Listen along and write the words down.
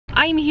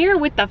I'm here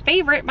with the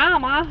favorite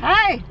mama.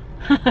 Hi.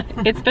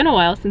 It's been a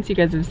while since you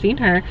guys have seen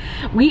her.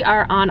 We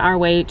are on our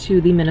way to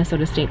the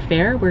Minnesota State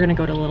Fair. We're gonna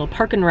go to a little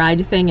park and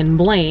ride thing in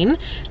Blaine.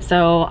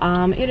 So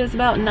it is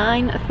about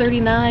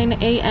 9:39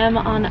 a.m.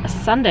 on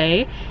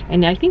Sunday,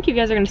 and I think you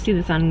guys are gonna see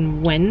this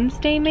on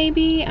Wednesday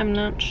maybe. I'm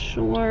not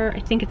sure.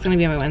 I think it's gonna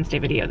be on my Wednesday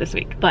video this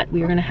week. But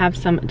we are gonna have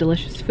some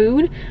delicious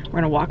food.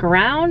 We're gonna walk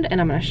around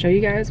and I'm gonna show you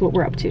guys what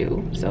we're up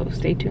to. So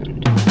stay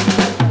tuned.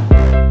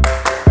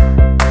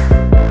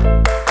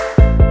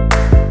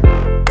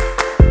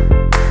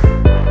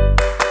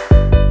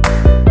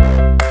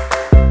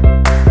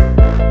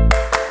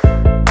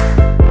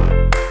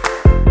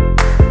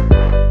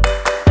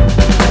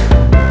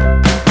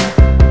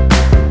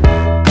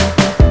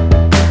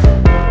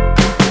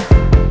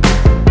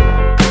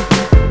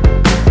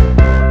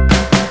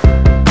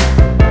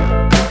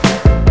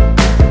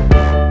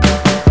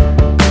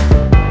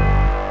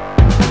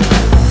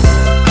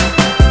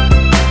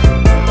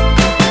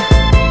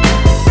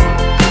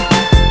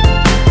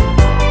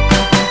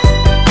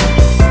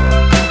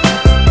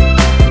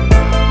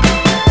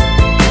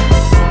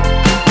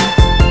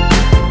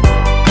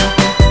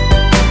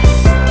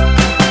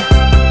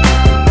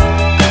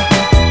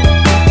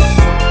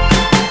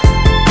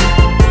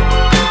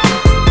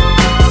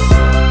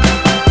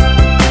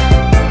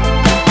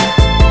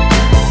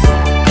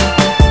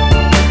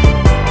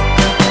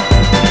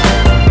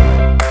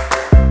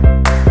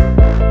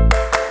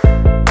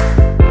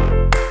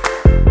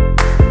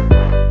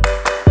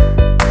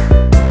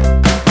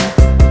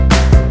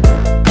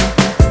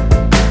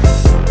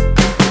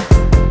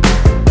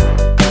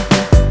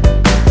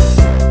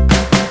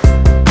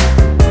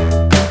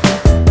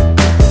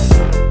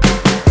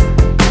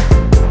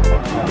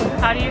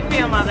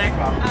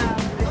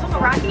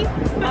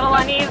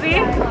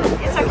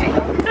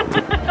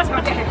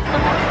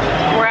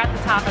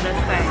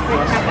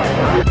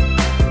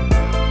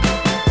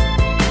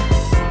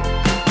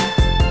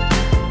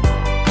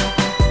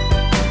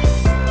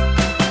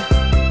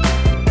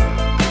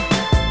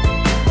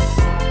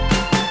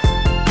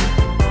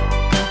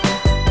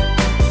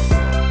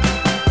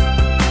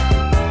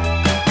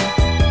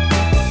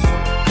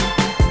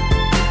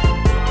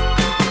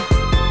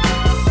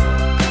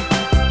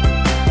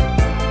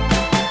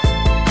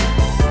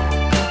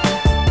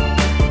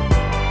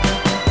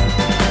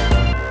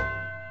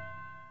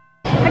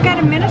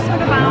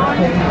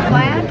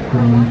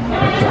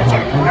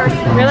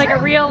 You're like a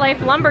real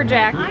life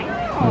lumberjack. I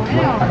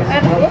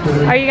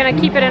know. Are you gonna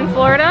keep it in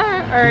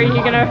Florida, or are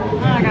you gonna? Oh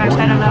gosh,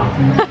 I don't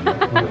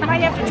know. You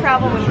might have to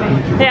travel with me.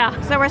 Yeah.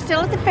 So we're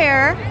still at the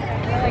fair,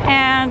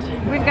 and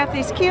we've got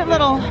these cute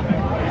little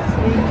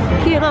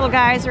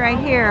guys right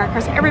here. Of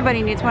course,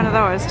 everybody needs one of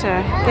those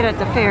to get at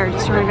the fair,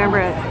 just to remember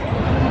it.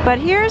 But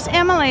here's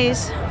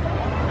Emily's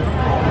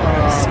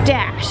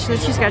stash. So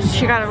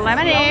she got a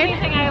lemonade. The only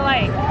thing I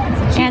like.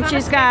 And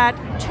she's got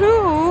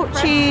 2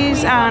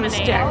 cheese on a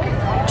stick.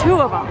 2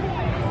 of them.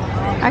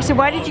 I said,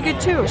 why did you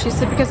get 2? She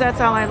said, because that's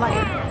all I like.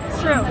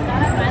 It's true.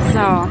 So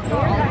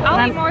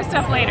I'll eat more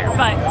stuff later,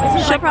 but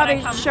this is she'll like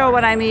probably show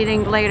what I'm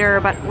eating later,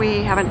 but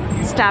we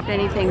haven't stopped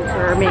anything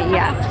for me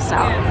yet. So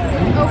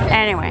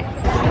anyway.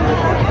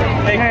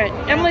 Alright,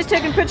 Emily's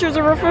taking pictures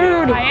of her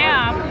food. I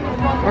am.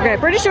 Okay,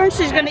 pretty sure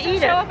she's gonna eat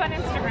it. Show up on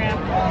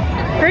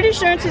Instagram. Pretty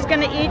sure she's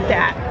gonna eat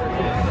that.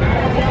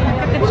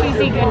 Put the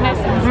cheesy goodness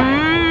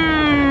inside.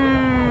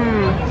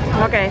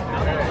 Okay,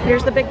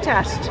 here's the big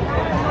test.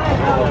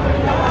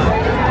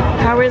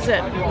 How is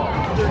it?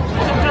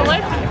 It's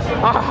delicious.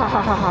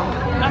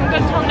 I'm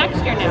good till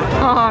next year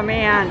now. Oh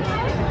man.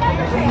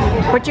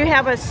 But you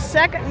have a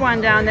second one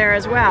down there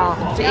as well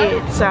to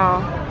eat,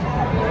 so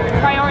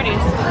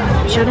Priorities.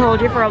 should hold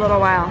you for a little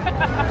while.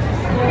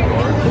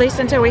 At least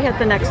until we hit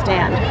the next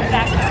stand.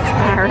 Exactly.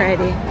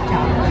 Alrighty.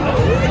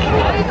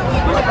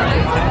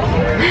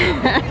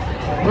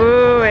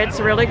 Ooh, it's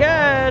really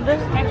good.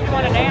 Makes you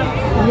want to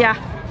dance. Yeah.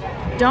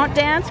 Don't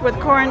dance with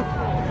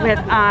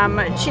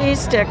cheese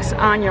sticks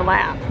on your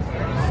lap.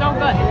 So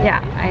good.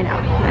 Yeah, I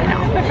know.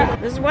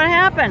 This is what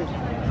happened.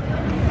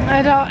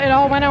 It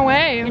all went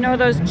away. You know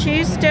those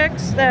cheese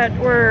sticks that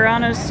were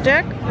on a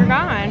stick? They're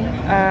gone.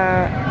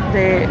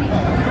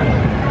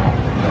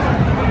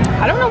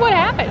 I don't know what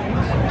happened.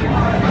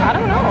 I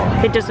don't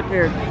know. They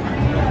disappeared.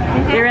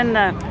 They're in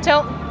the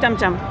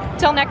tum-tum.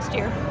 Till next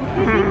year.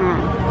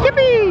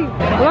 Yippee!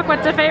 Look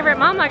what the favorite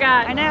mama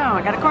got. I know,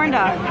 I got a corn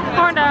dog.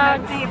 Corn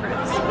dogs.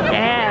 Favorites.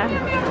 Yeah.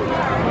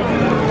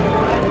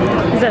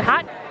 Is it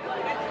hot?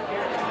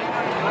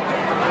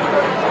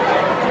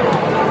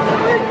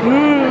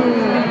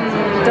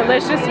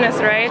 Deliciousness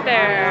right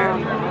there.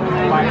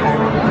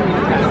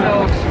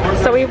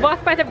 So we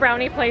walked by the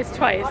brownie place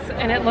twice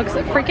and it looks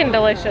freaking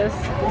delicious.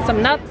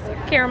 Some nuts,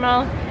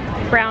 caramel,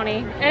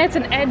 brownie, and it's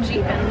an edge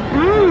even.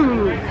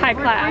 High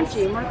class.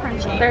 More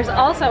crunchy. There's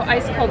also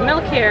ice cold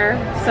milk here,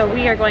 so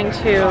we are going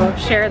to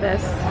share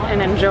this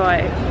and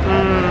enjoy.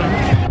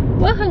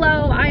 Well,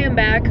 hello, I am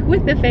back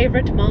with the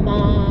favorite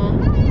mama.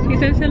 He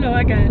says hello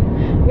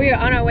again. We are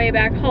on our way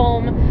back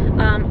home.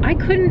 I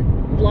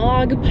couldn't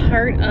vlog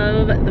part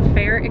of the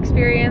fair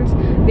experience,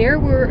 there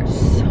were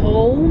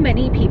so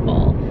many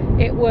people.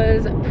 It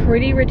was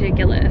pretty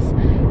ridiculous.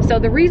 So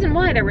the reason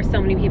why there were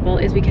so many people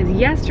is because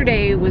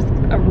yesterday was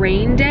a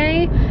rain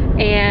day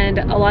and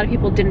a lot of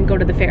people didn't go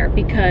to the fair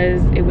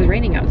because it was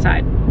raining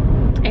outside.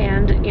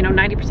 And you know,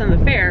 90% of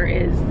the fair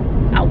is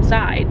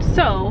outside.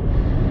 So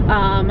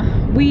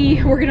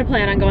we were gonna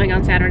plan on going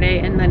on Saturday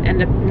and then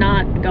end up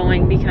not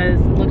going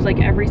because it looks like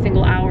every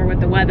single hour with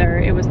the weather,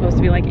 it was supposed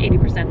to be like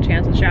 80%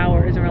 chance of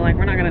showers, and we're like,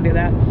 we're not gonna do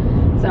that.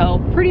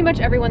 So pretty much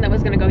everyone that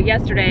was gonna go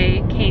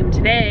yesterday came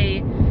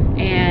today,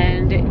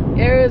 and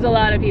there was a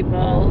lot of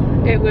people.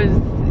 It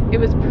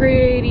was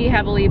pretty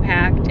heavily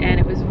packed and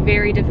it was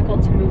very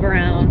difficult to move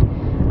around.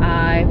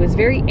 I was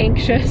very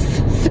anxious,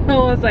 so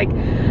I was like,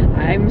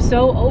 I'm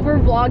so over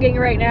vlogging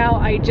right now,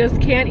 I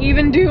just can't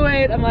even do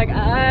it. I'm like,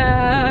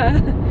 ah.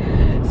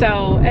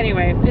 So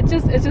anyway, it's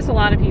just a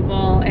lot of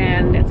people,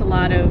 and it's a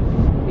lot of,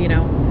 you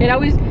know, it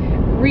always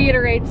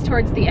reiterates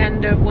towards the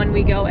end of when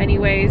we go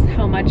anyways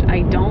how much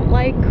I don't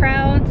like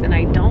crowds and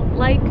I don't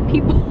like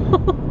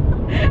people.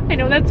 I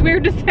know that's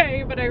weird to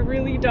say, but I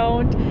really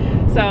don't.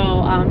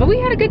 So, but we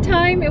had a good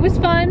time. It was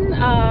fun.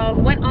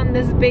 Went on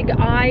this big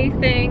eye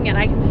thing, and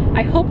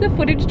I hope the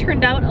footage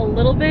turned out a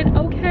little bit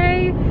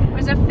okay. It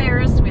was a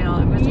Ferris wheel.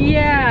 It was a huge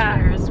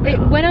Ferris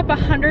wheel. It went up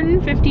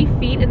 150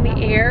 feet in the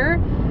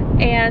air,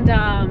 and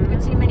you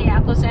could see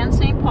Minneapolis and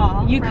St.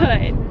 Paul. You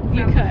could.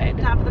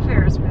 Top of the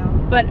Ferris wheel.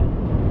 But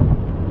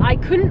I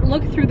couldn't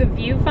look through the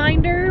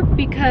viewfinder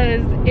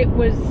because it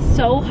was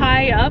so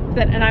high up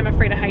that, and I'm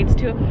afraid of heights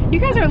too. You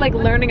guys are like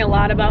learning a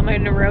lot about my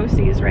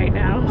neuroses right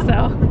now,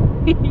 so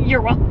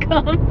you're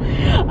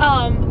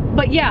welcome.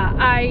 But yeah,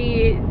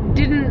 I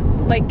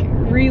didn't like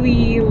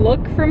really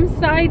look from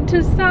side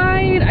to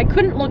side. I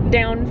couldn't look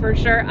down for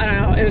sure. I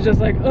don't know, it was just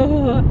like,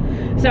 ugh.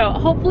 So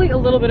hopefully a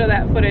little bit of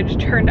that footage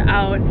turned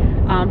out,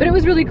 but it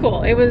was really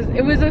cool. It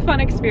was a fun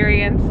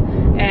experience,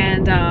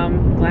 and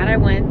glad I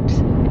went,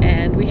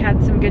 and we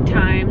had some good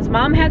times.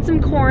 Mom had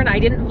some corn, I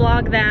didn't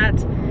vlog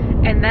that.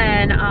 And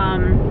then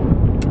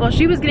while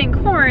she was getting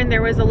corn,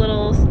 there was a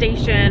little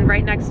station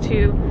right next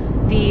to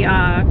the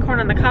corn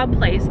on the cob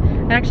place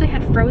that actually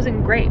had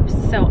frozen grapes.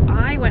 So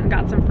I went and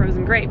got some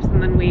frozen grapes,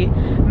 and then we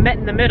met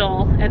in the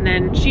middle, and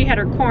then she had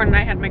her corn and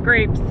I had my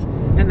grapes,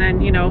 and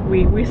then, you know,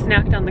 we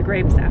snacked on the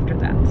grapes after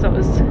that. So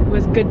it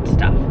was good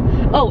stuff.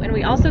 Oh, and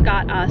we also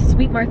got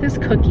Sweet Martha's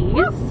cookies.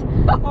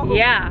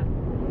 Yeah,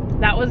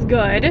 that was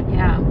good.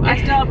 Yeah, I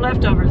still have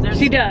leftovers.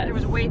 She does. There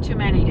was way too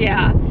many.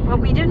 Yeah. But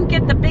we didn't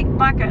get the big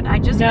bucket. I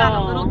just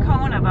got a little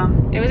cone of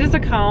them. It was just a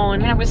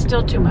cone. And it was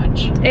still too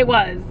much. It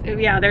was.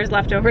 Yeah, there's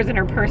leftovers in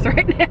her purse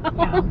right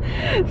now.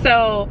 Yeah.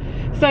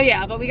 So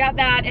yeah, but we got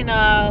that in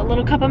a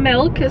little cup of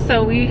milk.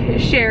 So we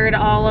shared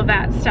all of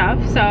that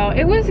stuff. So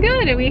it was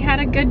good. We had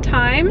a good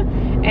time.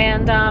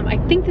 And I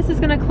think this is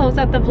gonna close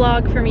out the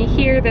vlog for me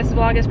here. This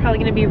vlog is probably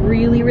gonna be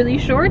really, really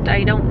short.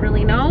 I don't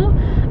really know.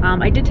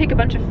 I did take a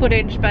bunch of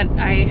footage, but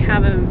I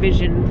have a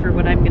vision for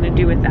what I'm gonna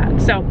do with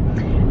that. So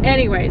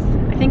anyways,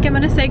 I think I'm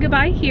gonna say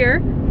goodbye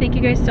here. Thank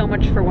you guys so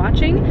much for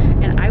watching,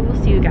 and I will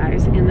see you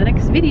guys in the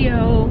next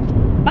video.